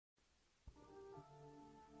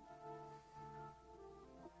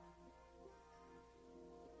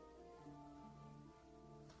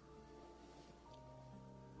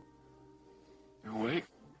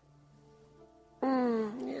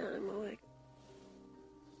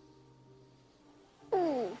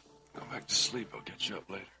to sleep. I'll get you up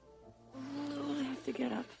later. No, I have to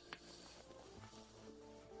get up.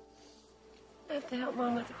 I have to help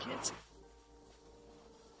Mom with the kids.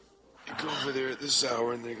 You go over there at this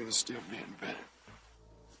hour and they're going to steal me in bed.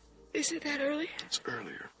 Is it that early? It's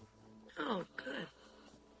earlier. Oh, good.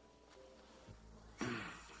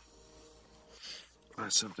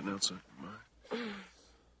 There's something else on your mind?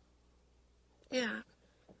 Yeah.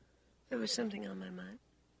 There was something on my mind.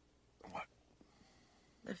 What?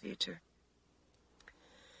 The future.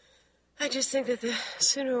 I just think that the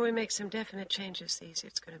sooner we make some definite changes, the easier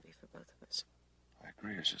it's going to be for both of us. I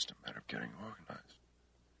agree. It's just a matter of getting organized.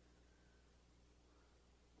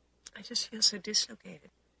 I just feel so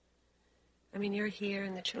dislocated. I mean, you're here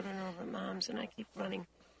and the children are over at Mom's, and I keep running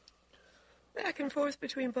back and forth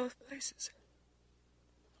between both places.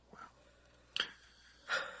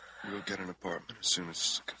 We'll get an apartment as soon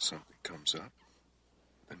as something comes up.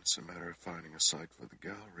 Then it's a matter of finding a site for the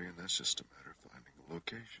gallery, and that's just a matter of finding a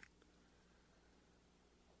location.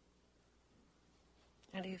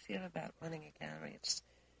 How do you feel about running a gallery? It's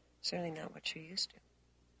certainly not what you're used to.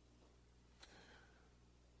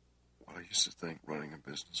 Well, I used to think running a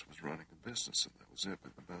business was running a business, and that was it.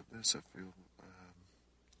 But about this, I feel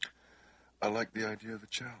I like the idea of the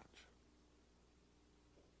challenge.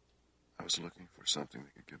 I was looking for something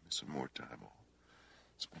that could give me some more time off.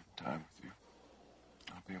 Spend time with you.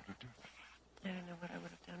 I'll be able to do that. I don't know what I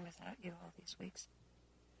would have done without you all these weeks.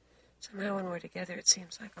 Somehow when we're together, it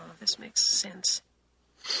seems like all of this makes sense.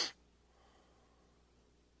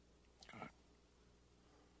 Good.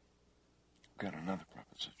 I've got another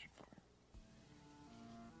proposition for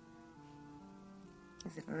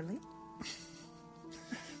you. Is it early?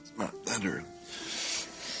 It's not that early.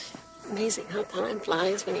 Amazing how time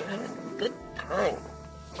flies when you're having a good time.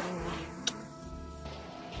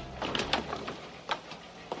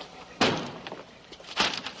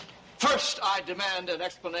 First, I demand an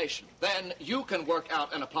explanation. Then you can work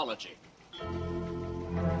out an apology.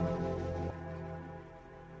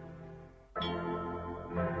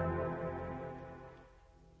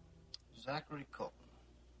 Zachary Colton.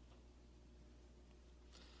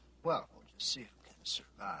 Well, we'll just see who can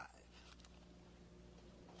survive.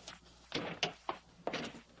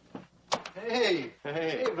 Hey!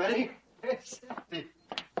 Hey, buddy. Hey, Sandy.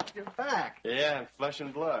 You're back. Yeah, flesh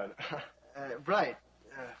and blood. Right.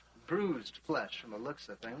 Bruised flesh from the looks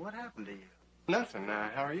of the thing. What happened to you? Nothing.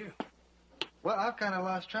 How are you? Well, I've kind of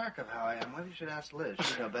lost track of how I am. Maybe you should ask Liz.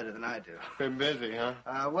 She'd know better than I do. Been busy,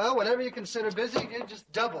 huh? Well, whatever you consider busy, you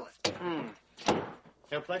just double it.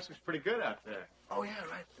 Your place looks pretty good out there. Oh, yeah,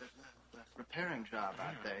 right. The repairing job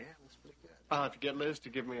out there. Yeah, looks pretty good. I'll have to get Liz to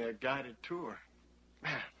give me a guided tour.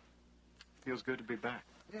 Man, feels good to be back.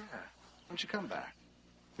 Yeah. When'd you come back?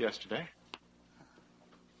 Yesterday.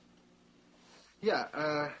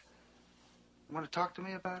 Yeah, want to talk to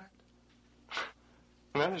me about it?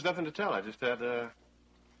 Well, there's nothing to tell. I just had a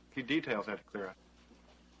few details I had to clear up.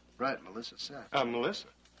 Right, Melissa said. Melissa?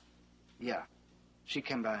 Yeah. She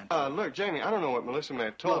came by and... look, Jamie, I don't know what Melissa may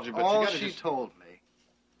have told you, but all you gotta she told me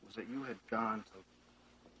was that you had gone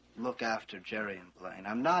to look after Jerry and Blaine.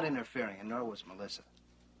 I'm not interfering, and nor was Melissa.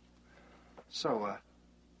 So,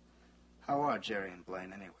 how are Jerry and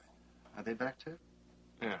Blaine anyway? Are they back too?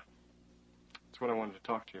 Yeah. That's what I wanted to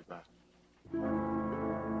talk to you about.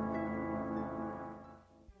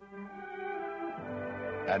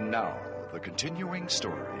 And now, the continuing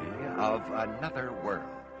story of Another World.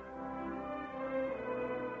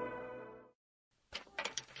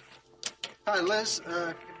 Hi, Liz.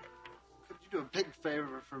 Could you do a big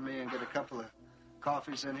favor for me and get a couple of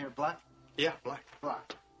coffees in here? Black? Yeah, black.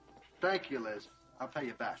 Black. Thank you, Liz. I'll pay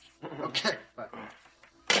you back. Okay, bye.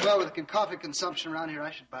 Well, with coffee consumption around here,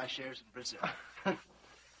 I should buy shares in Brazil. Have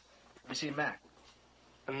you seen Mac?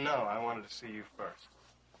 No, I wanted to see you first.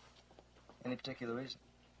 Any particular reason?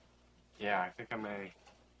 Yeah, I think I may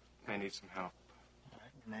need some help. All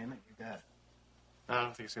right, you name it, you got it. I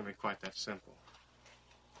don't think it's going to be quite that simple.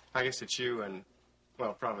 I guess that you and,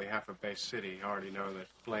 well, probably half of Bay City already know that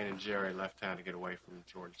Blaine and Jerry left town to get away from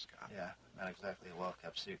Jordan Scott. Yeah, not exactly a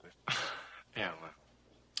well-kept secret. Yeah, well,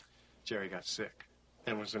 Jerry got sick.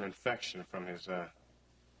 And was an infection from his,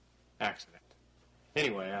 accident.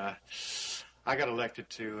 Anyway, I got elected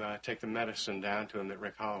to, take the medicine down to him that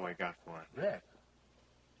Rick Holloway got for him. Rick?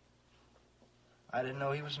 I didn't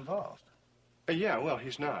know he was involved. Yeah, well,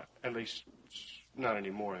 he's not. At least, not any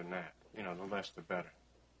more than that. You know, the less the better.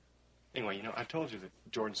 Anyway, you know, I told you that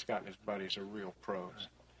Jordan Scott and his buddies are real pros.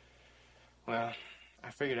 Right. Well, I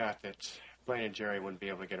figured out that Blaine and Jerry wouldn't be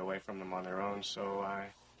able to get away from them on their own, so I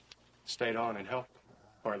stayed on and helped them.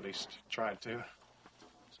 Or at least tried to.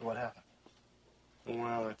 So what happened?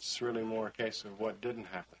 Well, it's really more a case of what didn't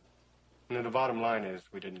happen. And the bottom line is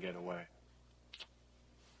we didn't get away.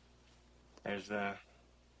 There's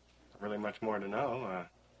really much more to know.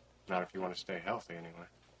 Not if you want to stay healthy, anyway.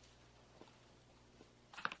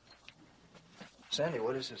 Sandy,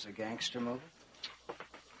 what is this, a gangster movie?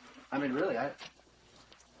 I mean, really, I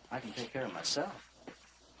can take care of myself.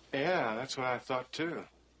 Yeah, that's what I thought, too.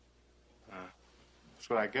 That's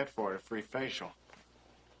what I get for it, a free facial.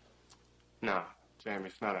 No, Jamie,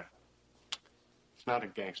 it's not a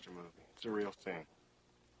gangster movie. It's a real thing.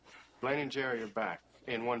 Blaine and Jerry are back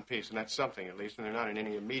in one piece, and that's something, at least, and they're not in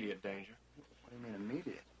any immediate danger. What do you mean,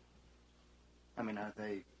 immediate? I mean, are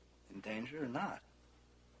they in danger or not?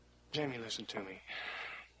 Jamie, listen to me.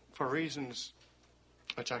 For reasons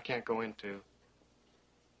which I can't go into,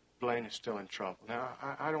 Blaine is still in trouble. Now,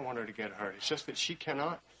 I don't want her to get hurt. It's just that she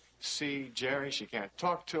cannot see Jerry. She can't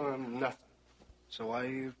talk to him, nothing. So why are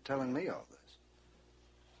you telling me all this?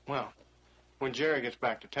 Well, when Jerry gets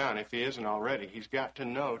back to town, if he isn't already, he's got to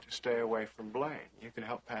know to stay away from Blaine. You can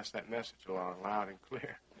help pass that message along loud and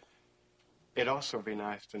clear. It'd also be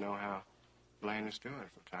nice to know how Blaine is doing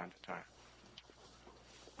from time to time.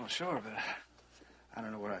 Well, sure, but I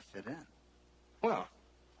don't know where I fit in. Well,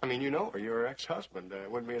 I mean, you know her. You're her ex-husband.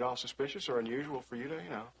 Wouldn't be at all suspicious or unusual for you to,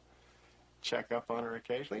 check up on her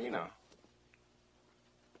occasionally, No,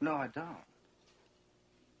 I don't.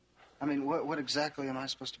 I mean, what exactly am I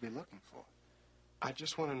supposed to be looking for? I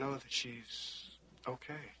just want to know that she's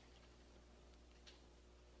okay.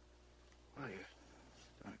 Well, you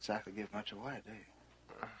don't exactly give much away, do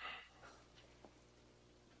you?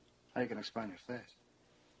 How you can explain your face?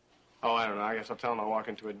 Oh, I don't know. I guess I'll tell him I walk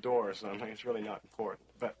into a door or something. It's really not important.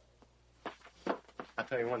 But I'll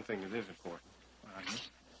tell you one thing that is important.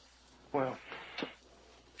 Well,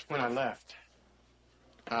 when I left,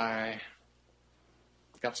 I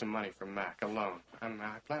got some money from Mac, a loan. I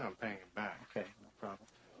plan on paying him back. Okay, no problem.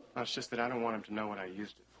 Well, it's just that I don't want him to know what I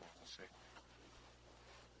used it for, you see.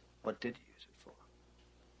 What did you use it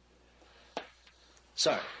for?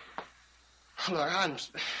 Sorry. Look,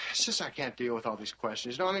 it's just I can't deal with all these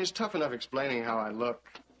questions. I mean, it's tough enough explaining how I look.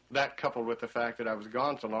 That coupled with the fact that I was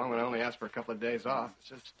gone so long when I only asked for a couple of days off. It's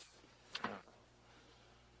just...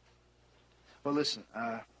 Well, listen,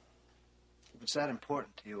 if it's that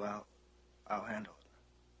important to you, I'll handle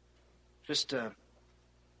it. Just,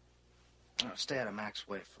 stay out of Mac's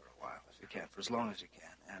way for a while, if you can, for as long as you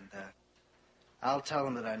can. And, I'll tell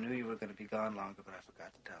him that I knew you were going to be gone longer, but I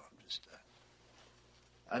forgot to tell him. Just,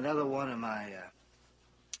 another one of my,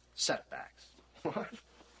 setbacks. What?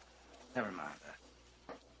 Never mind that.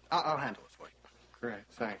 I'll handle it for you. Great,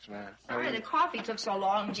 thanks, man. Sorry, the coffee took so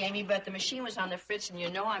long, Jamie, but the machine was on the fritz, and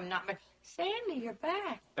I'm not... Sandy, you're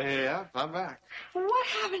back. Yeah, I'm back. Well, what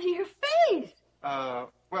happened to your face?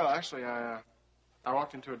 Well, actually, I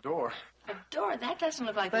walked into a door. A door? That doesn't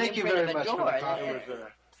look like Thank the you imprint very of a much door. I was,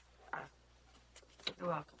 You're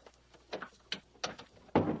welcome.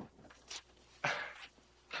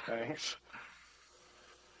 Thanks.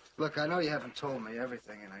 Look, I know you haven't told me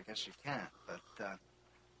everything, and I guess you can't, but,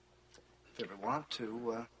 if you ever want to,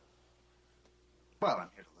 well, I'm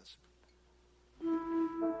here to listen.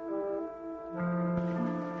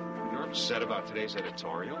 You're upset about today's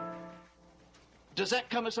editorial? Does that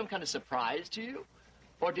come as some kind of surprise to you?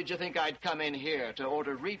 Or did you think I'd come in here to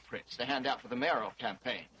order reprints to hand out for the mayoral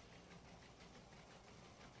campaign?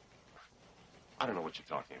 I don't know what you're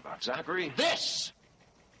talking about. Zachary? This!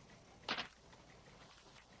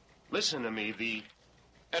 Listen to me. The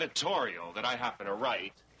editorial that I happen to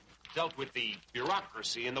write dealt with the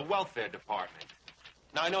bureaucracy in the welfare department.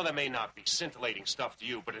 Now, I know that may not be scintillating stuff to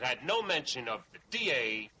you, but it had no mention of the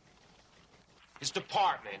DA, his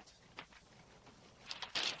department,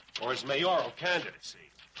 or his mayoral candidacy.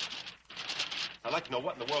 I'd like to know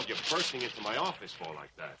what in the world you're bursting into my office for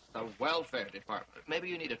like that. The welfare department. Maybe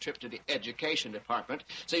you need a trip to the education department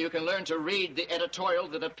so you can learn to read the editorial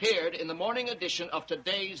that appeared in the morning edition of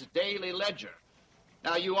today's Daily Ledger.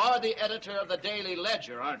 Now, you are the editor of the Daily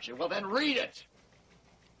Ledger, aren't you? Well, then read it.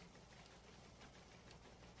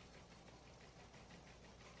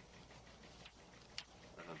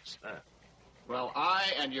 I don't understand. Well,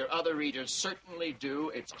 I and your other readers certainly do.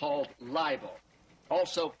 It's called libel.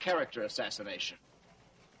 Also character assassination.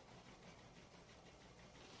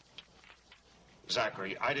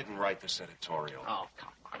 Zachary, I didn't write this editorial. Oh,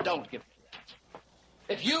 come on. Don't give me that.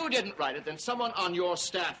 If you didn't write it, then someone on your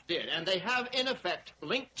staff did. And they have, in effect,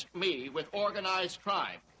 linked me with organized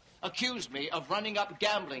crime. Accused me of running up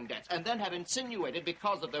gambling debts. And then have insinuated,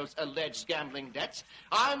 because of those alleged gambling debts,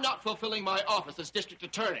 I'm not fulfilling my office as district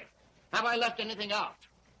attorney. Have I left anything out?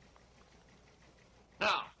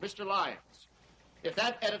 Now, Mr. Lyons, If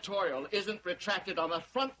that editorial isn't retracted on the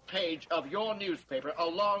front page of your newspaper,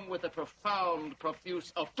 along with a profound,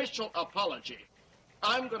 profuse official apology,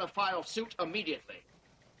 I'm going to file suit immediately.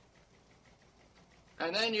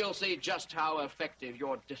 And then you'll see just how effective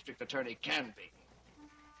your district attorney can be.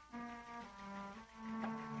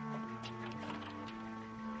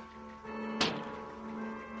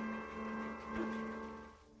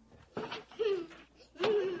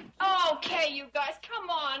 Okay, you guys, come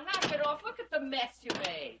on, knock it off. Look at the mess you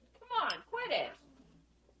made. Come on, quit it.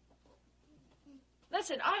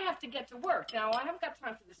 Listen, I have to get to work. Now, I haven't got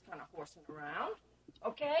time for this kind of horsing around.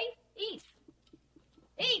 Okay? Eat.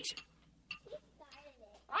 Eat.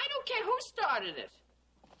 I don't care who started it.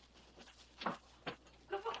 Oh,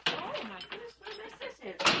 my goodness, what a mess this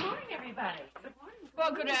is. Good morning, everybody. Good morning.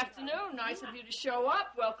 Well, good afternoon. Nice of you to show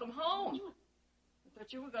up. Welcome home. I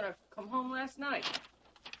thought you were going to come home last night.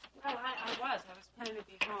 Well, I was planning to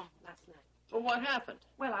be home last night. Well, what happened?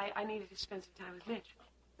 Well, I needed to spend some time with Mitch.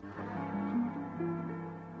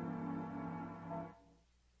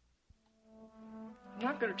 I'm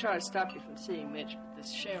not going to try to stop you from seeing Mitch, but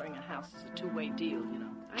this sharing a house is a two-way deal, you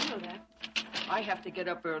know. I know that. I have to get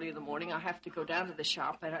up early in the morning. I have to go down to the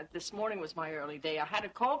shop. And this morning was my early day. I had to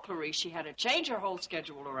call Clarice. She had to change her whole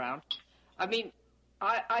schedule around. I mean,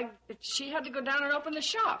 she had to go down and open the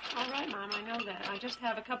shop. All right, Mom, I know that. I just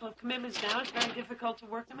have a couple of commitments now. It's very difficult to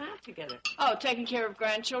work them out together. Oh, taking care of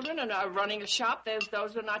grandchildren and running a shop,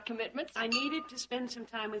 those are not commitments? I needed to spend some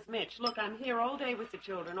time with Mitch. Look, I'm here all day with the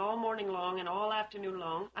children, all morning long and all afternoon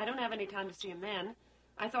long. I don't have any time to see him then.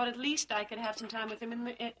 I thought at least I could have some time with him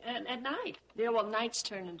at night. Yeah, well, nights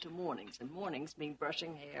turn into mornings, and mornings mean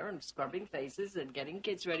brushing hair and scrubbing faces and getting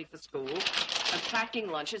kids ready for school and packing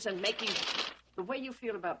lunches and making... The way you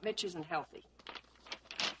feel about Mitch isn't healthy.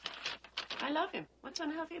 I love him. What's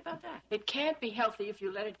unhealthy about that? It can't be healthy if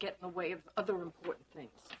you let it get in the way of other important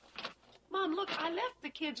things. Mom, look, I left the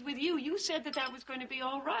kids with you. You said that was going to be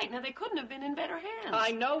all right. Now, they couldn't have been in better hands.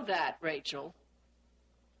 I know that, Rachel.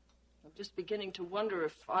 I'm just beginning to wonder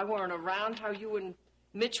if I weren't around how you and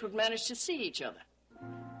Mitch would manage to see each other.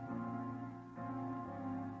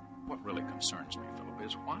 What really concerns me, Philip,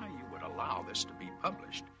 is why you would allow this to be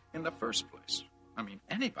published in the first place. I mean,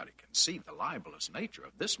 anybody can see the libelous nature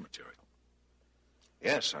of this material.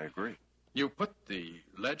 Yes, I agree. You put the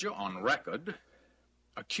Ledger on record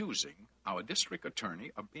accusing our district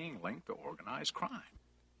attorney of being linked to organized crime.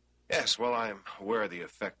 Yes, well, I am aware of the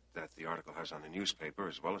effect that the article has on the newspaper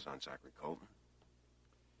as well as on Zachary Colton.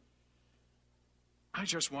 I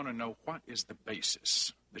just want to know what is the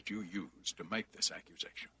basis that you used to make this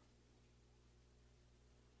accusation.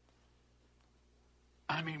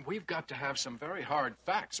 I mean, we've got to have some very hard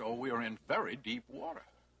facts or we are in very deep water.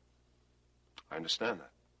 I understand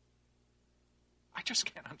that. I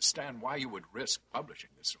just can't understand why you would risk publishing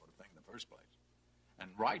this sort of thing in the first place and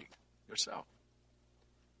writing yourself.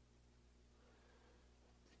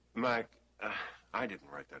 Mac, I didn't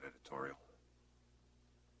write that editorial.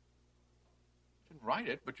 You didn't write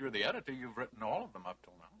it, but you're the editor. You've written all of them up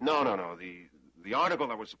till now. No. The article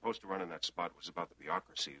that was supposed to run in that spot was about the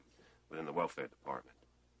bureaucracy within the welfare department.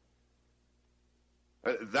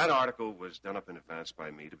 That article was done up in advance by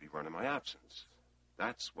me to be run in my absence.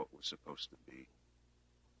 That's what was supposed to be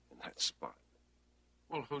in that spot.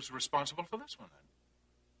 Well, who's responsible for this one, then?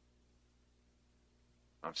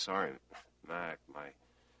 I'm sorry, Mac. My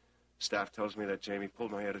staff tells me that Jamie pulled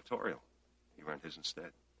my editorial. He ran his instead.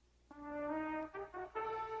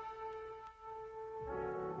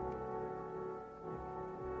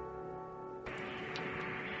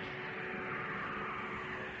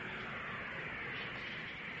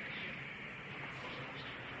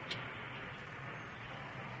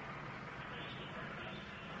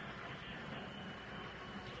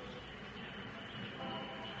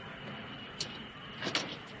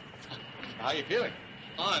 How you feeling?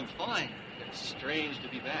 Oh, I'm fine. It's strange to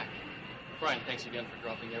be back. Brian, thanks again for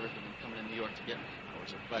dropping everything and coming to New York to get me. It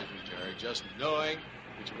was a pleasure, Jerry, just knowing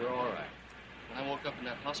that you were all right. When I woke up in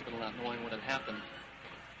that hospital not knowing what had happened,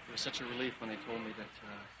 it was such a relief when they told me that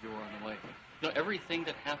you were on the way. You know, everything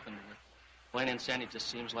that happened with Blaine and Sandy just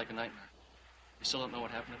seems like a nightmare. You still don't know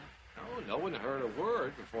what happened to them? No one heard a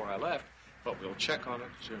word before I left, but we'll check on it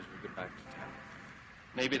as soon as we get back to town.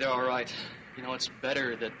 Maybe they're all right. You know, it's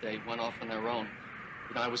better that they went off on their own.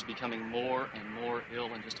 You know, I was becoming more and more ill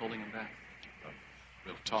and just holding them back.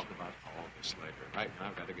 We'll talk about all this later. Right now,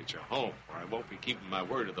 I've got to get you home, or I won't be keeping my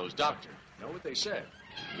word to those doctors. You know what they said?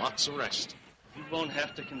 Lots of rest. You won't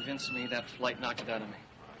have to convince me that flight knocked it out of me.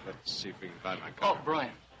 Let's see if we can find my car. Oh,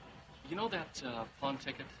 Brian, you know that pawn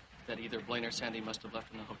ticket that either Blaine or Sandy must have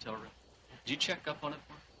left in the hotel room? Did you check up on it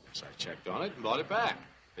for me? Yes, I checked on it and bought it back.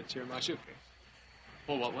 It's here in my suitcase.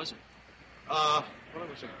 Well, what was it? Well, it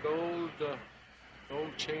was a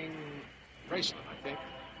gold chain bracelet, I think.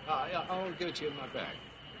 Yeah, I'll give it to you in my bag.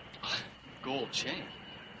 Gold chain.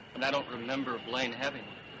 And I don't remember Blaine having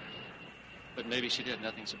one. But maybe she did.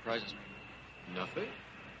 Nothing surprises me. Nothing?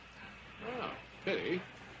 Oh, pity.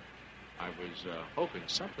 I was hoping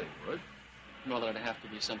something would. Well, it'd have to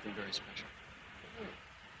be something very special.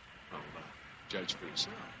 I'll judge for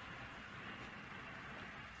yourself.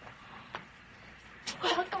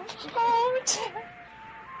 Welcome home, Jerry.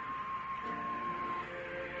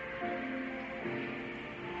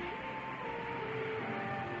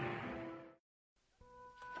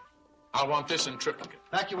 I'll want this in triplicate.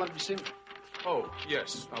 Mac, you wanted to see me? Oh,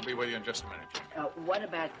 yes. I'll be with you in just a minute. What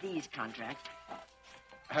about these contracts?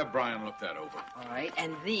 Have Brian look that over. All right,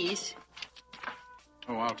 and these?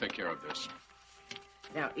 Oh, I'll take care of this.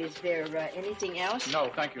 Now, is there anything else?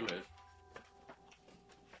 No, thank you, Liz.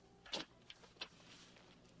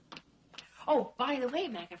 Oh, by the way,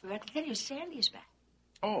 Mac, I forgot to tell you, Sandy is back.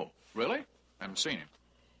 Oh, really? Haven't seen him.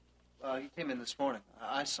 He came in this morning.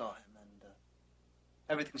 I saw him, and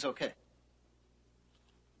everything's okay.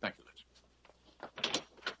 Thank you,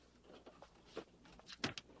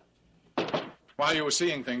 Liz. While you were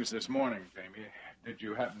seeing things this morning, Jamie, did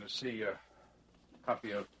you happen to see a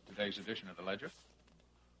copy of today's edition of the Ledger?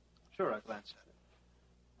 Sure, I glanced at it.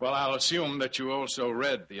 Well, I'll assume that you also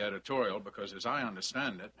read the editorial, because as I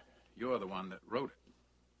understand it, you're the one that wrote it.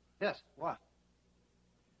 Yes, why?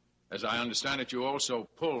 As I understand it, you also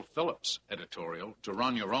pulled Philip's editorial to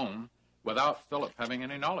run your own without Philip having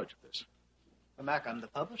any knowledge of this. Well, Mac, I'm the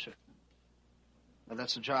publisher. Well,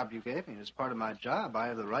 that's the job you gave me. As part of my job, I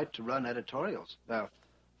have the right to run editorials. Now,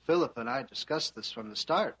 Philip and I discussed this from the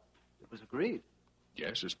start. It was agreed.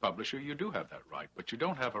 Yes, as publisher, you do have that right, but you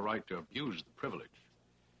don't have a right to abuse the privilege.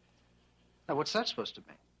 Now, what's that supposed to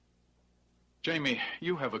mean? Jamie,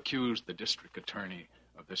 you have accused the district attorney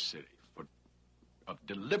of this city of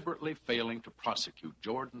deliberately failing to prosecute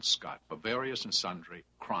Jordan Scott for various and sundry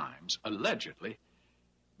crimes, allegedly,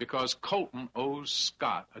 because Colton owes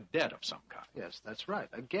Scott a debt of some kind. Yes, that's right,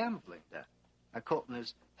 a gambling debt. Now, Colton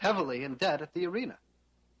is heavily in debt at the arena.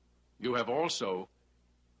 You have also,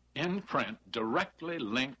 in print, directly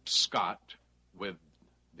linked Scott with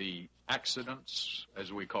the accidents,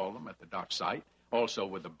 as we call them, at the dock site, also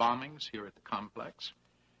with the bombings here at the complex.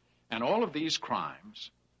 And all of these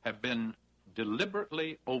crimes have been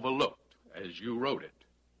deliberately overlooked, as you wrote it,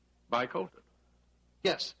 by Colton.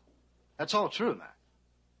 Yes, that's all true, Mac.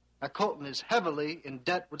 Now, Colton is heavily in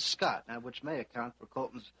debt with Scott, now, which may account for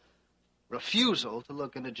Colton's refusal to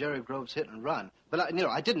look into Jerry Grove's hit and run. But,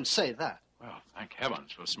 I didn't say that. Well, thank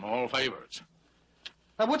heavens for small favors.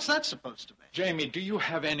 Now, what's that supposed to mean? Jamie, do you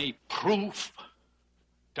have any proof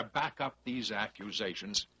to back up these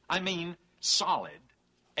accusations? I mean, solid,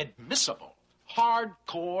 admissible,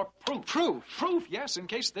 hardcore proof. Proof, yes, in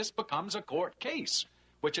case this becomes a court case,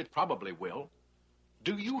 which it probably will.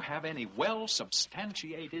 Do you have any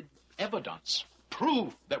well-substantiated evidence,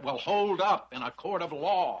 proof that will hold up in a court of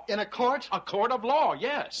law? In a court? A court of law,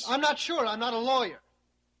 yes. I'm not sure. I'm not a lawyer.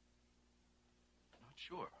 Not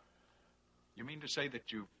sure? You mean to say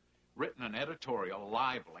that you've written an editorial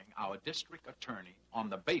libeling our district attorney on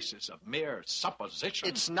the basis of mere supposition?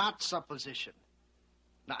 It's not supposition.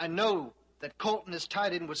 Now, I know that Colton is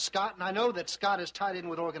tied in with Scott, and I know that Scott is tied in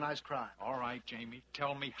with organized crime. All right, Jamie,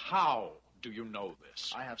 tell me, how do you know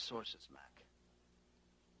this? I have sources, Mac.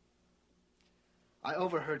 I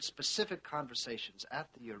overheard specific conversations at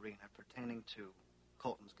the arena pertaining to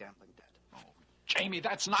Colton's gambling debt. Oh, Jamie,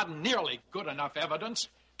 that's not nearly good enough evidence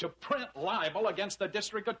to print libel against the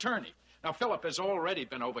district attorney. Now, Philip has already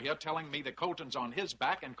been over here telling me that Colton's on his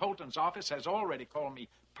back, and Colton's office has already called me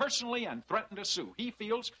personally and threatened to sue. He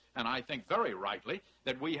feels, and I think very rightly,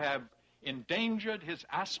 that we have endangered his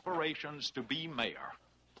aspirations to be mayor.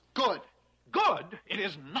 Good. Good? It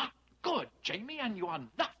is not good, Jamie, and you are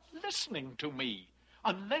not listening to me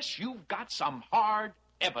unless you've got some hard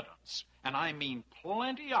evidence, and I mean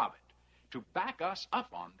plenty of it, to back us up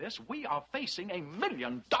on this. We are facing a $1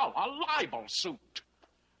 million libel suit.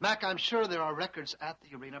 Mac, I'm sure there are records at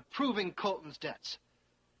the arena proving Colton's debts.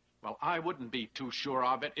 Well, I wouldn't be too sure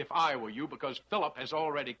of it if I were you, because Philip has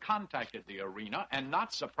already contacted the arena, and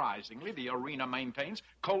not surprisingly, the arena maintains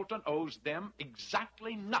Colton owes them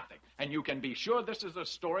exactly nothing. And you can be sure this is a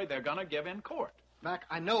story they're going to give in court. Mac,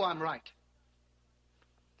 I know I'm right.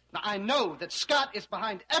 Now, I know that Scott is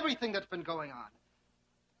behind everything that's been going on.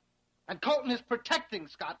 And Colton is protecting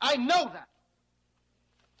Scott. I know that.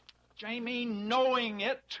 Jamie, knowing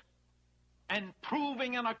it and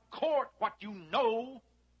proving in a court what you know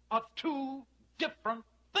are two different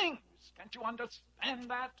things. Can't you understand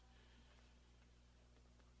that?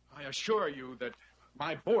 I assure you that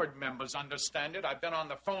my board members understand it. I've been on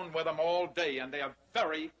the phone with them all day, and they are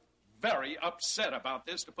very, very upset about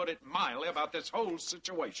this, to put it mildly, about this whole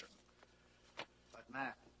situation. But,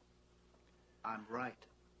 Mac, I'm right.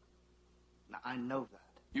 Now, I know that.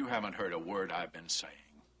 You haven't heard a word I've been saying.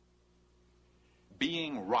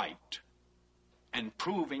 Being right and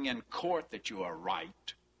proving in court that you are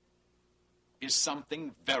right is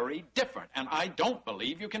something very different, and I don't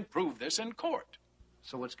believe you can prove this in court.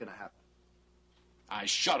 So what's going to happen? I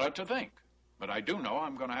shudder to think, but I do know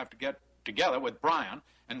I'm going to have to get together with Brian,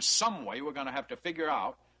 and some way we're going to have to figure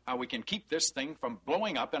out how we can keep this thing from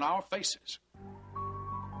blowing up in our faces.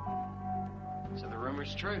 So the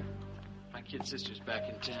rumor's true. My kid sister's back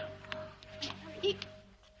in town.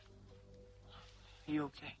 You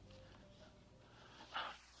okay?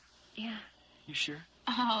 Yeah. You sure?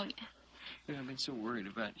 Oh, yeah. Yeah, I've been so worried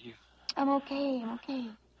about you. I'm okay.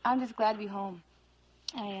 I'm just glad to be home.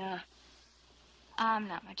 I'm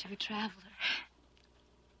not much of a traveler.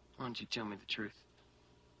 Why don't you tell me the truth?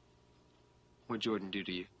 What'd Jordan do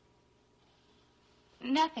to you?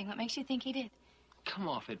 Nothing. What makes you think he did? Come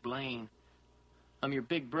off it, Blaine. I'm your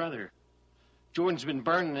big brother. Jordan's been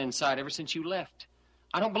burning inside ever since you left.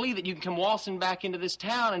 I don't believe that you can come waltzing back into this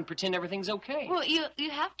town and pretend everything's okay. Well, you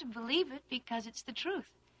have to believe it because it's the truth.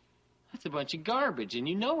 That's a bunch of garbage, and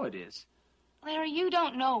you know it is. Larry, you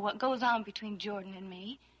don't know what goes on between Jordan and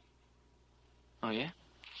me. Oh, yeah?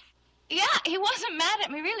 Yeah, he wasn't mad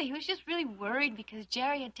at me, really. He was just really worried because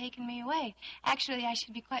Jerry had taken me away. Actually, I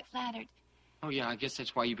should be quite flattered. Oh, yeah, I guess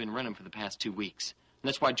that's why you've been running for the past 2 weeks. And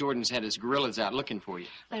that's why Jordan's had his guerrillas out looking for you.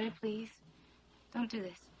 Larry, please, don't do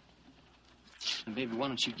this. And, baby, why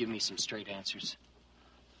don't you give me some straight answers?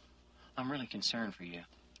 I'm really concerned for you.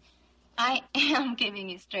 I am giving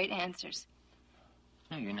you straight answers.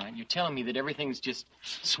 No, you're not. You're telling me that everything's just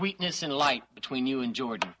sweetness and light between you and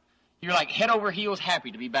Jordan. You're like head over heels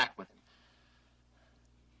happy to be back with him.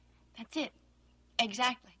 That's it.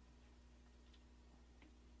 Exactly.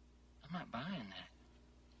 I'm not buying that.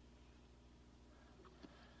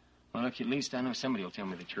 Well, look, at least I know somebody will tell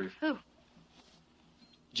me the truth. Who?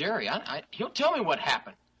 Jerry. He'll tell me what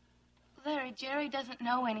happened. Larry, Jerry doesn't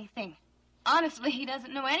know anything. Honestly, he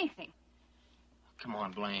doesn't know anything. Come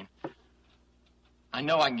on, Blaine. I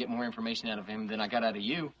know I can get more information out of him than I got out of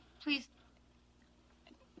you. Please,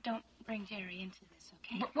 don't bring Jerry into this,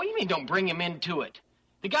 okay? What do you mean, don't bring him into it?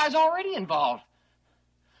 The guy's already involved.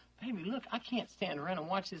 Baby, look, I can't stand around and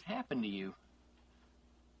watch this happen to you.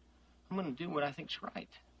 I'm going to do what I think's right.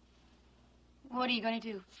 What are you going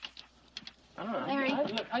to do? I don't know. Larry.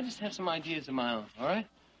 Look, I just have some ideas of my own, all right?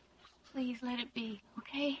 Please let it be,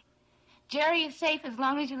 okay? Jerry is safe as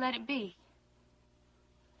long as you let it be.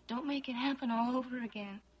 Don't make it happen all over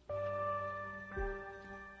again.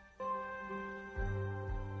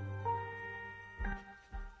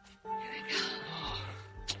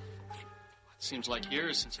 It seems like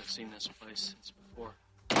years since I've seen this place, since before.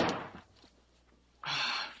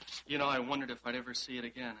 You know, I wondered if I'd ever see it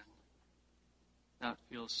again. And now it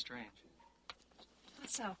feels strange.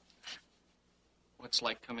 What's so? What's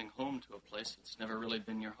like coming home to a place that's never really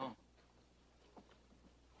been your home?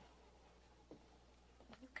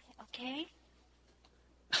 Okay?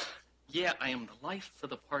 Yeah, I am the life of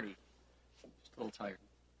the party. Just a little tired.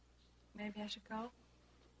 Maybe I should go?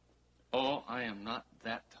 Oh, I am not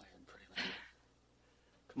that tired, pretty lady.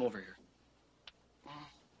 Come over here.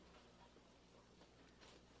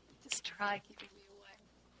 Just try keeping me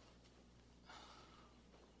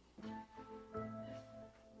away.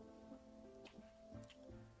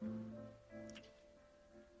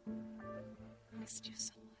 I missed you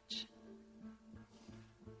so much.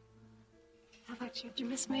 How about you? Did you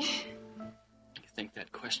miss me? You think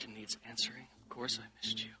that question needs answering? Of course I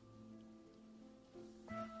missed you.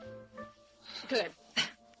 Good.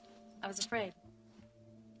 I was afraid.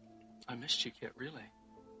 I missed you, Kit, really.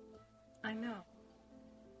 I know.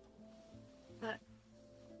 But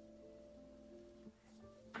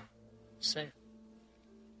Say it.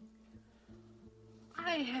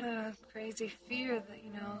 I had a crazy fear that,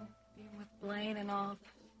 being with Blaine and all,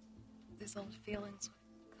 these old feelings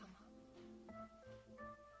would come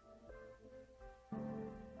up.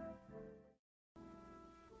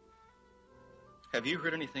 Have you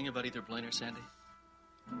heard anything about either Blaine or Sandy?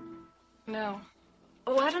 No.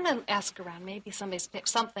 Oh, why don't I ask around? Maybe somebody's picked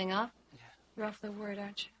something up. Yeah. You're awfully worried,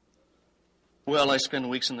 aren't you? Well, I spend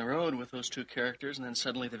weeks on the road with those two characters, and then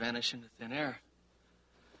suddenly they vanish into thin air.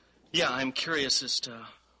 Yeah, I'm curious as to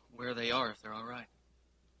where they are, if they're all right.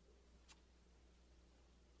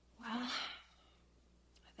 Well,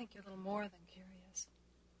 I think a little more than curious.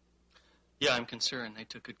 Yeah, I'm concerned. They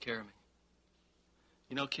took good care of me.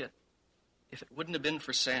 You know, Kit, if it wouldn't have been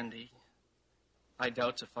for Sandy, I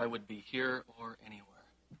doubt if I would be here or anywhere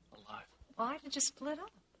alive. Why did you split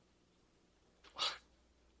up?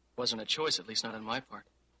 Wasn't a choice, at least not on my part.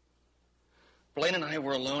 Blaine and I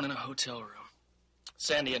were alone in a hotel room.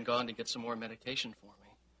 Sandy had gone to get some more medication for me.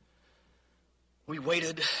 We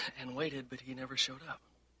waited and waited, but he never showed up.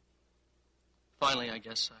 Finally, I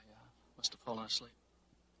guess I must have fallen asleep.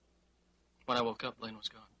 When I woke up, Blaine was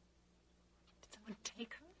gone. Did someone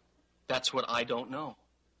take her? That's what I don't know.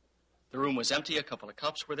 The room was empty. A couple of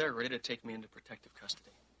cops were there, ready to take me into protective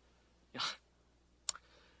custody. Yeah.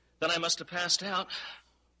 Then I must have passed out.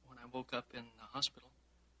 When I woke up in the hospital,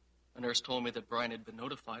 a nurse told me that Brian had been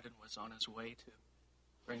notified and was on his way to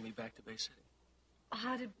bring me back to Bay City.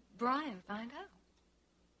 How did Brian find out?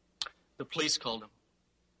 The police called him.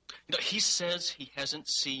 You know, he says he hasn't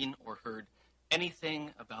seen or heard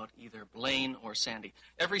anything about either Blaine or Sandy.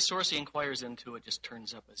 Every source he inquires into, it just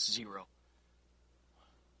turns up as zero.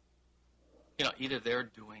 You know, either they're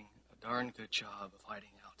doing a darn good job of hiding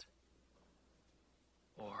out,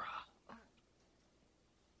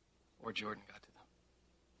 or Jordan got to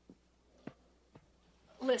them.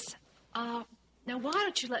 Listen, now why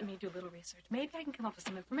don't you let me do a little research? Maybe I can come up with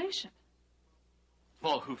some information.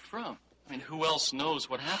 Well, who from? I mean, who else knows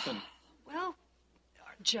what happened? Well,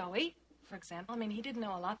 Joey, for example. I mean, he didn't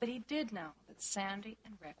know a lot, but he did know that Sandy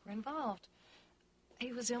and Rick were involved.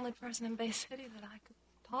 He was the only person in Bay City that I could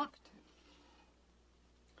talk to.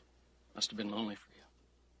 Must have been lonely for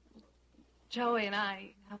you. Joey and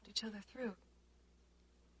I helped each other through.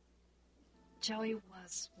 Joey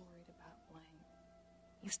was worried about Blaine.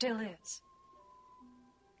 He still is.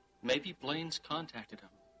 Maybe Blaine's contacted him.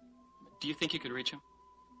 Do you think you could reach him?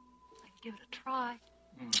 I can give it a try.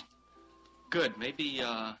 Good. Maybe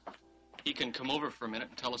he can come over for a minute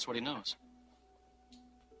and tell us what he knows.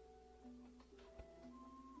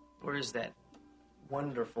 Where is that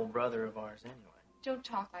wonderful brother of ours, anyway? Don't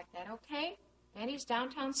talk like that, okay? Danny's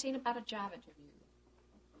downtown seeing about a job interview.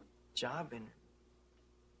 Job interview?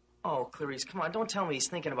 Oh, Clarice, come on, don't tell me he's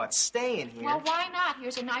thinking about staying here. Well, why not?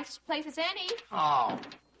 Here's a nice place as any. Oh,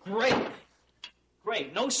 great.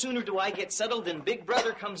 Great. No sooner do I get settled than Big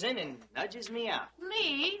Brother comes in and nudges me out.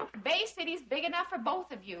 Leigh, Bay City's big enough for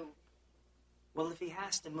both of you. Well, if he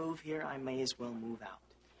has to move here, I may as well move out.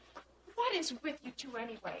 What is with you two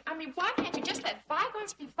anyway? I mean, why can't you just let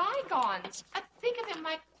bygones be bygones? I think of him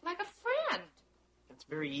like a friend. It's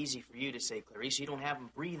very easy for you to say, Clarice. You don't have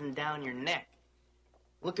him breathing down your neck,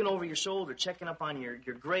 looking over your shoulder, checking up on your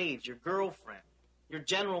grades, your girlfriend, your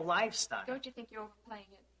general lifestyle. Don't you think you're overplaying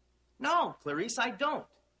it? No, Clarice, I don't.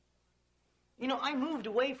 You know, I moved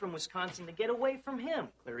away from Wisconsin to get away from him,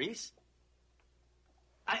 Clarice.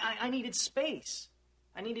 I needed space.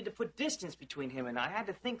 I needed to put distance between him and I. I had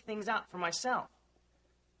to think things out for myself.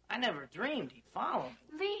 I never dreamed he'd follow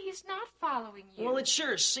me. Leigh, he's not following you. Well, it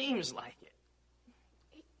sure seems like it.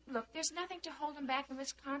 Look, there's nothing to hold him back in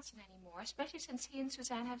Wisconsin anymore, especially since he and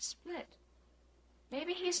Suzanne have split.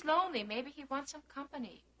 Maybe he's lonely. Maybe he wants some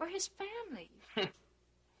company. Or his family.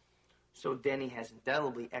 So Denny has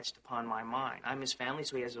indelibly etched upon my mind. I'm his family,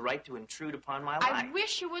 so he has the right to intrude upon my life. I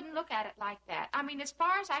wish you wouldn't look at it like that. I mean, as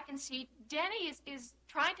far as I can see, Denny is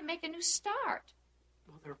trying to make a new start.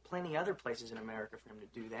 Well, there are plenty other places in America for him to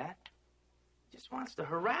do that. He just wants to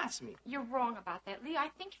harass me. You're wrong about that, Leigh. I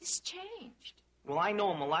think he's changed. Well, I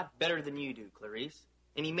know him a lot better than you do, Clarice.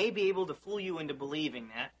 And he may be able to fool you into believing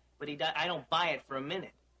that, but I don't buy it for a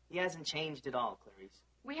minute. He hasn't changed at all, Clarice.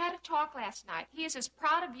 We had a talk last night. He is as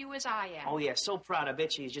proud of you as I am. Oh, yeah, so proud. I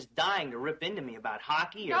bet he's just dying to rip into me about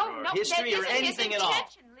hockey or history or anything at all. No, that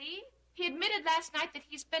isn't his intention, Leigh. He admitted last night that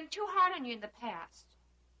he's been too hard on you in the past.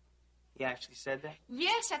 He actually said that?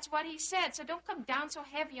 Yes, that's what he said, so don't come down so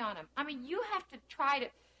heavy on him. I mean, you have to try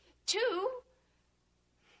to...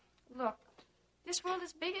 Look, this world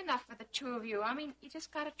is big enough for the two of you. I mean, you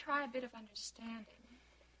just got to try a bit of understanding.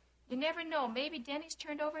 You never know. Maybe Denny's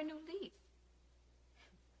turned over a new leaf.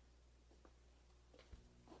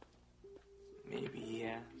 Maybe he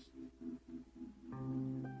has.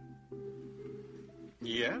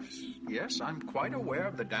 Yes, I'm quite aware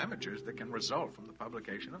of the damages that can result from the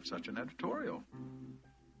publication of such an editorial.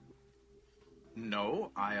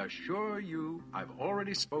 No, I assure you, I've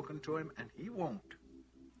already spoken to him, and he won't.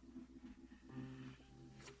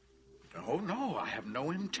 Oh, no, I have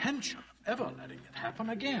no intention of ever letting it happen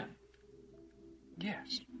again.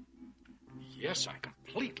 Yes, I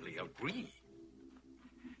completely agree.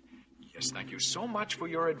 Yes, thank you so much for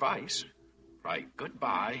your advice. Right,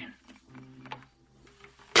 goodbye.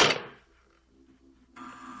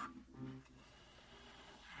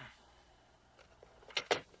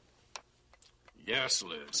 Yes,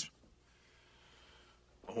 Liz.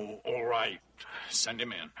 Oh, all right. Send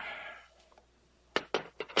him in.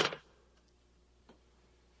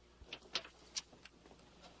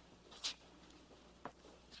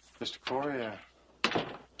 Mr. Cory,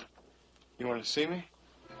 you wanted to see me?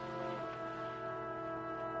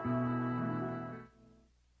 Come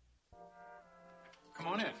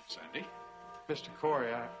on in, Sandy. Mr.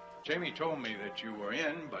 Cory, Jamie told me that you were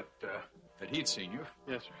in, but that he'd seen you.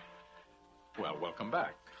 Yes, sir. Well, welcome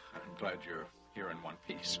back. I'm glad you're here in one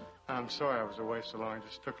piece. I'm sorry I was away so long. It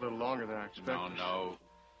just took a little longer than I expected. No.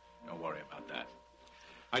 Don't worry about that.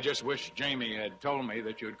 I just wish Jamie had told me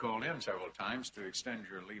that you'd called in several times to extend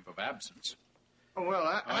your leave of absence. Oh,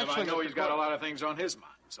 well, I know he's got a lot of things on his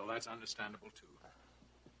mind, so that's understandable, too.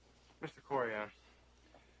 Mr. Cory,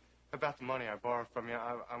 about the money I borrowed from you,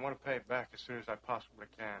 I want to pay it back as soon as I possibly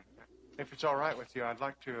can. If it's all right with you, I'd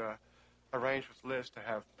like to arrange with Liz to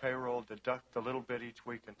have payroll deduct a little bit each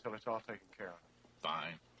week until it's all taken care of.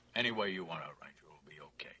 Fine. Any way you want to arrange it will be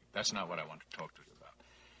okay. That's not what I want to talk to you about.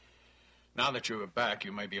 Now that you're back,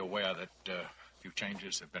 you may be aware that a few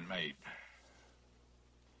changes have been made.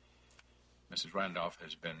 Mrs. Randolph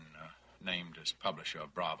has been named as publisher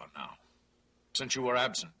of Bravo now. Since you were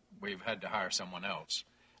absent, we've had to hire someone else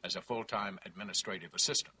as a full-time administrative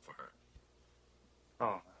assistant for her.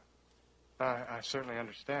 Oh, I certainly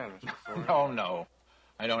understand, Mr. Cory. No.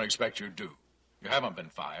 I don't expect you to. You haven't been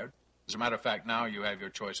fired. As a matter of fact, now you have your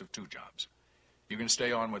choice of two jobs. You can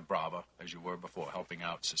stay on with Bravo, as you were before, helping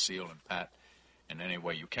out Cecile and Pat in any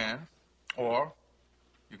way you can, or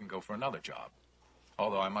you can go for another job.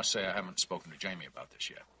 Although I must say I haven't spoken to Jamie about this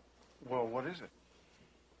yet. Well, what is it?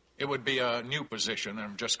 It would be a new position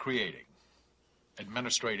I'm just creating.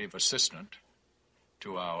 Administrative assistant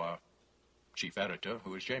to our chief editor,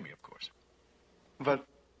 who is Jamie, of course. But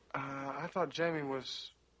I thought Jamie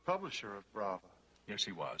was publisher of Bravo. Yes,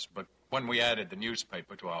 he was. But when we added the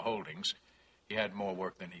newspaper to our holdings, he had more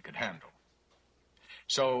work than he could handle.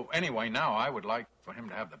 So anyway, now I would like for him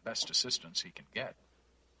to have the best assistance he can get.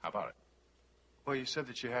 How about it? Well, you said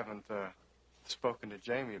that you haven't spoken to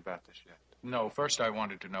Jamie about this yet. No, first I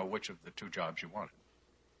wanted to know which of the two jobs you wanted.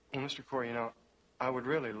 Well, Mr. Cory, you know, I would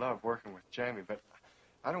really love working with Jamie, but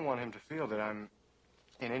I don't want him to feel that I'm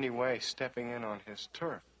in any way stepping in on his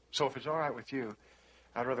turf. So if it's all right with you,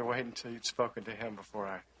 I'd rather wait until you'd spoken to him before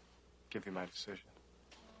I give you my decision.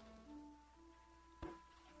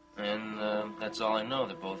 And that's all I know.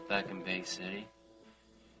 They're both back in Bay City.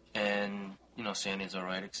 And, you know, Sandy's all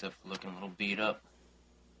right, except for looking a little beat up.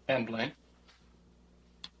 And Blaine?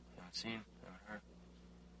 Haven't seen, haven't heard.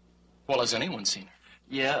 Well, has anyone seen her?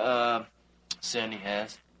 Yeah, Sandy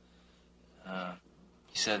has.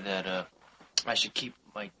 He said that I should keep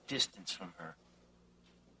my distance from her.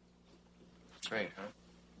 That's right, huh?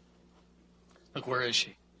 Look, where is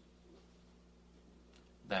she?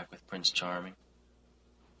 Back with Prince Charming.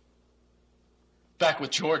 Back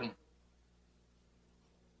with Jordan.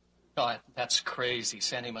 Oh, that's crazy.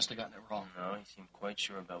 Sandy must have gotten it wrong. No, he seemed quite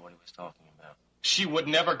sure about what he was talking about. She would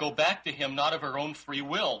never go back to him, not of her own free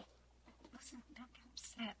will. Listen, don't get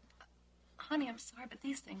upset. Honey, I'm sorry, but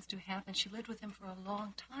these things do happen. She lived with him for a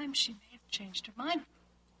long time. She may have changed her mind.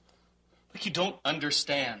 But you don't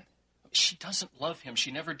understand. She doesn't love him.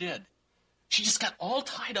 She never did. She just got all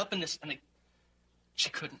tied up in this, and she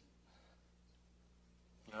couldn't.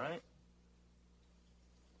 You all right?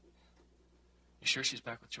 You sure she's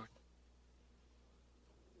back with Jordan?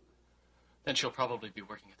 Then she'll probably be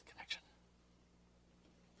working at the Connection.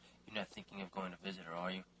 You're not thinking of going to visit her, are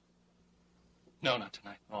you? No, not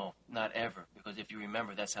tonight. Oh, not ever. Because if you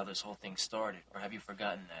remember, that's how this whole thing started. Or have you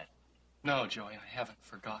forgotten that? No, Joey, I haven't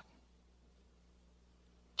forgotten.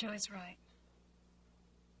 Joey's right.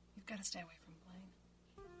 You've got to stay away from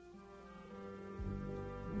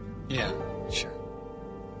Blaine. Yeah, sure.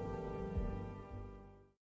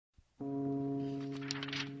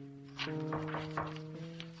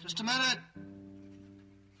 Just a minute.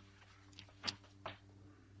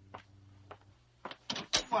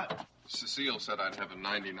 What? Cecile said I'd have a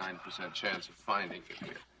 99% chance of finding it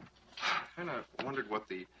here. Kind of wondered what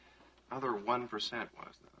the other 1% was,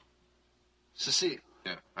 though. Cecile?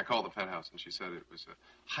 Yeah, I called the penthouse, and she said it was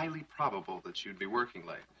highly probable that you'd be working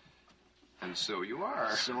late. And so you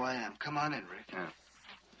are. So I am. Come on in, Rick. Yeah.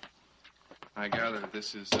 I gather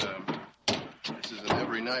this is an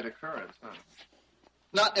every night occurrence, huh?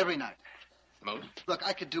 Not every night. Most? Look,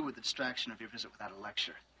 I could do with the distraction of your visit without a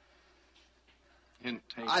lecture. Hint,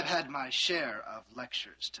 taint. I've had my share of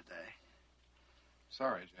lectures today.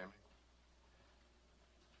 Sorry, Jamie.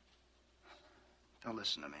 Don't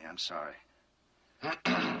listen to me. I'm sorry.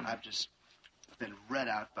 I've just been read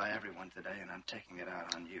out by everyone today, and I'm taking it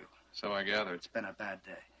out on you. So I gathered. It's been a bad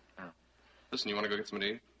day. Oh. Listen, you want to go get something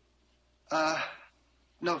to eat?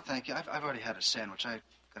 No, thank you. I've already had a sandwich. I've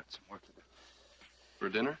got some work to do. For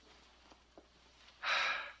dinner?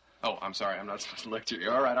 Oh, I'm sorry. I'm not supposed to lecture you.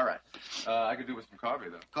 All right. I could do with some coffee,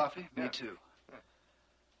 though. Coffee? Yeah. Me too. Yeah.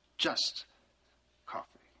 Just coffee.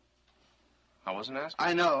 I wasn't asking.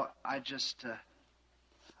 I know. I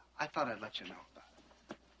thought I'd let you know about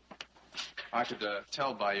it. I could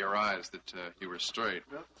tell by your eyes that you were straight.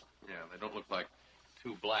 Really? Yeah, they don't look like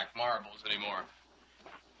two black marbles anymore.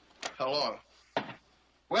 How long?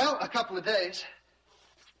 Well, a couple of days.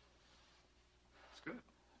 That's good.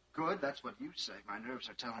 Good? That's what you say. My nerves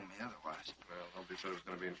are telling me otherwise. Well, nobody said it was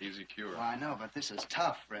going to be an easy cure. Well, I know, but this is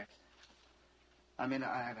tough, Rick. I mean,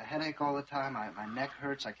 I have a headache all the time. My neck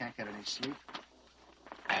hurts. I can't get any sleep.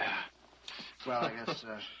 Well, I guess,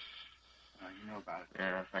 you know about it.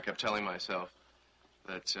 Yeah, I kept telling myself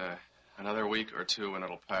that another week or two and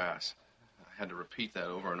it'll pass. I had to repeat that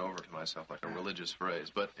over and over to myself like a religious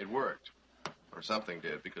phrase, but it worked. Or something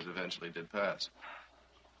did, because eventually it did pass.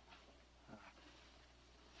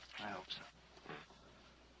 I hope so.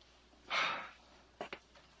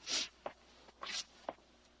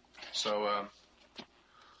 So,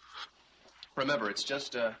 remember, it's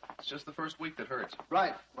just the first week that hurts.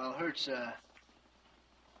 Right. Well, hurts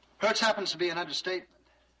happens to be an understatement.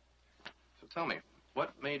 So tell me,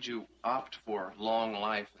 what made you opt for long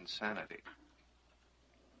life and sanity?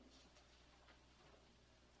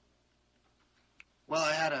 Well,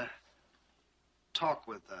 I had a talk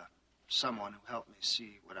with someone who helped me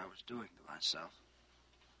see what I was doing to myself.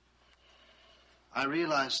 I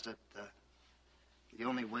realized that the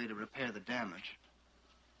only way to repair the damage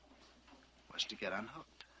was to get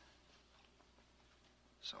unhooked.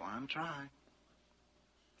 So I'm trying.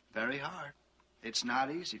 Very hard. It's not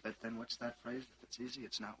easy, but then what's that phrase? If it's easy,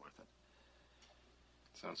 it's not worth it.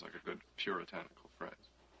 Sounds like a good puritanical phrase.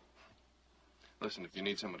 Listen, if you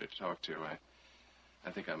need somebody to talk to, I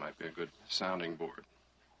think I might be a good sounding board.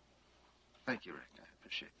 Thank you, Rick. I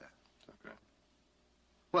appreciate that. It's okay.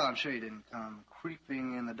 Well, I'm sure you didn't come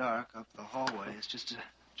creeping in the dark up the hallway. It's just to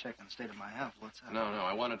check on the state of my health. What's that? No,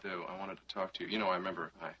 I wanted to talk to you. You know, I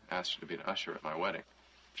remember I asked you to be an usher at my wedding.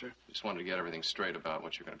 Sure. Just wanted to get everything straight about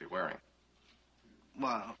what you're going to be wearing.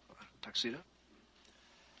 Well, tuxedo?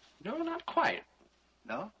 No, not quite.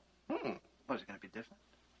 No? Hmm. What, is it going to be different?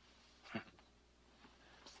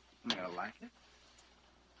 Am I going to like it?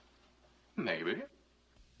 Maybe.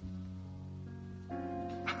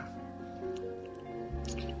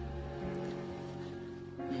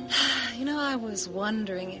 You know, I was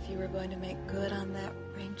wondering if you were going to make good on that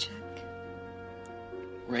rain check.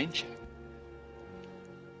 Rain check?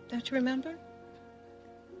 Don't you remember?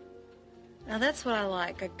 Now, that's what I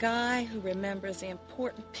like. A guy who remembers the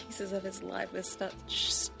important pieces of his life with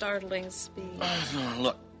such startling speed.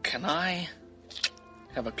 Look, can I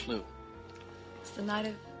have a clue? It's the night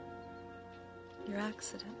of your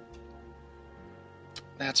accident.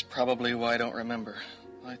 That's probably why I don't remember.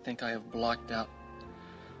 I think I have blocked out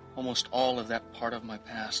almost all of that part of my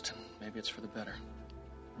past, and maybe it's for the better.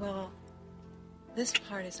 Well, this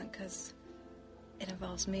part isn't, because it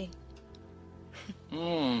involves me.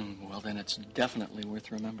 Well, then it's definitely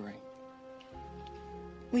worth remembering.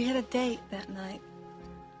 We had a date that night.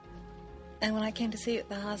 And when I came to see you at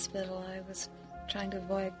the hospital, I was trying to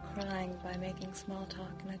avoid crying by making small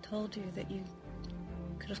talk, and I told you that you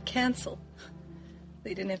could have canceled, that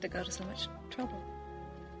you didn't have to go to so much trouble.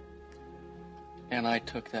 And I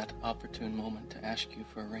took that opportune moment to ask you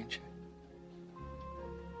for a rain check.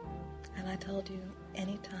 And I told you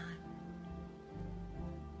anytime.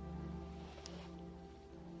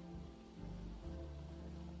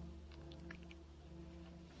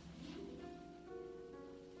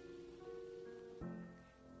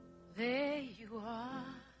 There you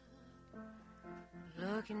are,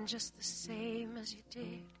 looking just the same as you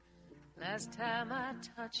did last time I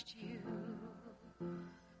touched you.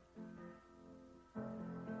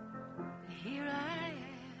 Here I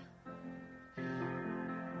am,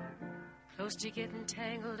 close to getting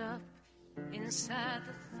tangled up inside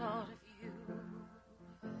the thought of you.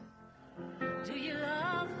 Do you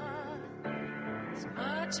love her as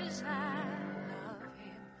much as I love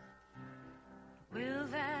him? Will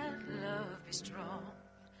that love be strong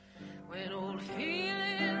when old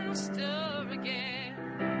feelings stir again?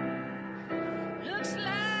 Looks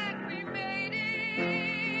like we made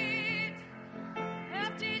it,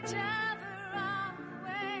 left each other on the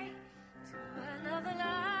way to another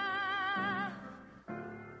life.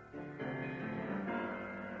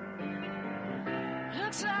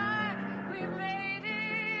 Looks like we made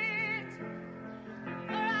it,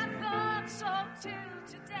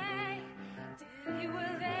 You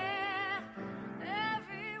were there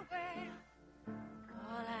everywhere.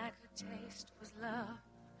 All I could taste was love,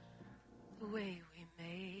 the way we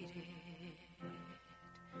made it.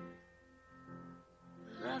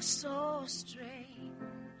 Love so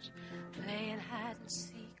strange, playing hide and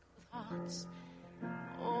seek with hearts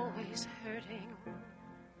always hurting.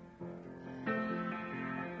 And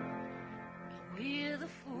we're the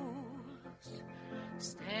fools,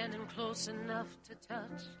 standing close enough to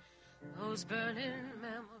touch those burning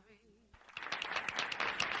memories.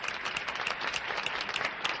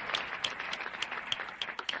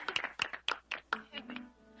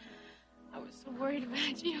 I was so worried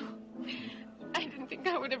about you. I didn't think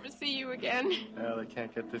I would ever see you again. Well, they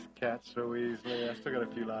can't get this cat so easily. I still got a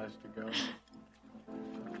few lives to go.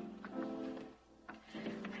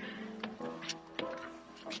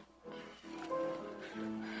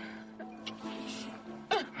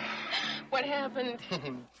 What happened?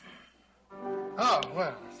 Oh,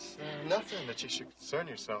 well, it's nothing that you should concern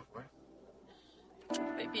yourself with.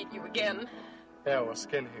 They beat you again. Yeah, well,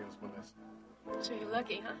 skin heals, Melissa. So you're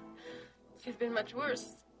lucky, huh? She's been much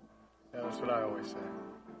worse. Yeah, that's what I always say.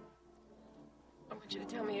 I want you to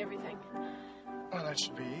tell me everything. Well, that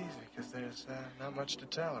should be easy, because there's not much to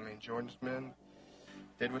tell. I mean, Jordan's men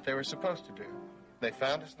did what they were supposed to do. They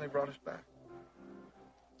found us and they brought us back.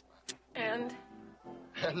 And?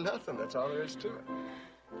 And nothing. That's all there is to it.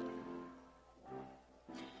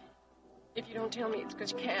 If you don't tell me, it's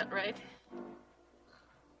because you can't, right?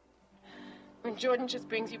 When Jordan just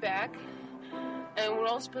brings you back, and we're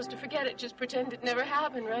all supposed to forget it, just pretend it never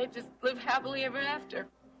happened, right? Just live happily ever after.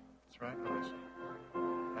 That's right, Melissa.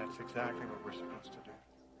 That's exactly what we're supposed to do.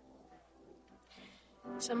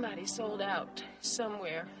 Somebody sold out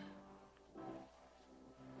somewhere.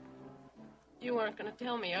 You aren't going to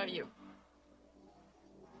tell me, are you?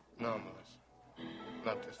 No, Melissa.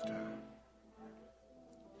 Not this time.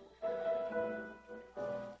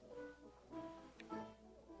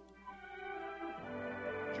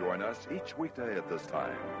 Join us each weekday at this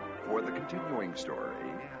time for the continuing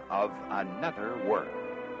story of Another World.